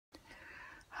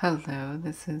Hello,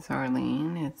 this is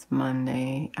Arlene. It's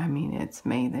it's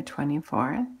May the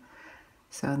 24th.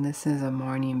 So this is a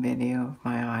morning video of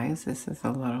my eyes. This is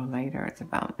a little later, it's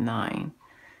about 9.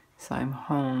 So I'm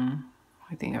home.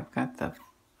 I think I've got the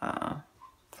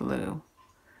flu.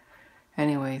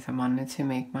 Anyways, I wanted to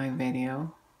make my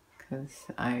video because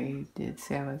I did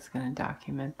say I was going to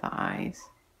document the eyes.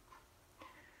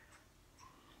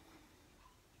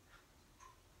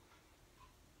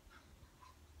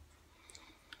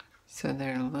 So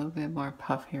they're a little bit more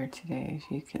puffier today,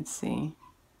 as you can see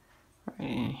right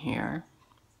in here.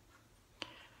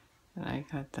 And I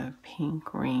got the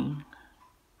pink ring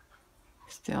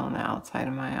still on the outside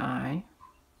of my eye.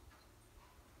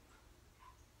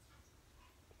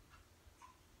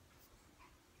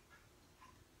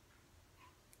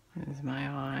 This is my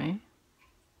eye.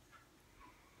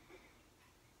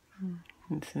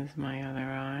 This is my other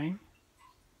eye.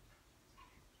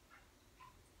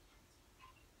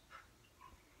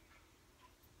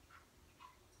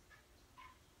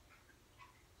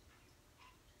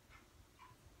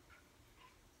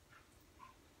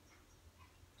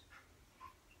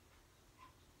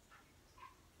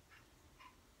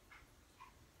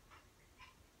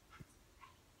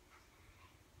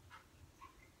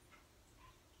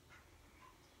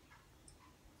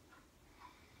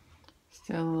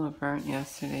 Still a little burnt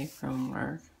yesterday from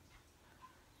work.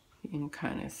 You can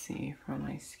kind of see from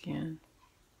my skin.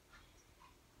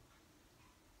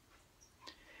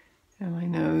 And my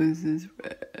nose is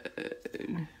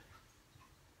red.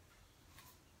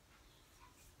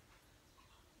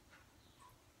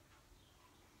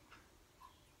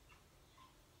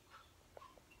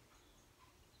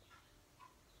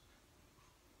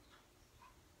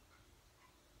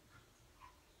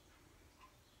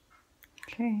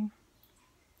 Okay.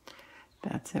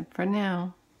 That's it for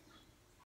now.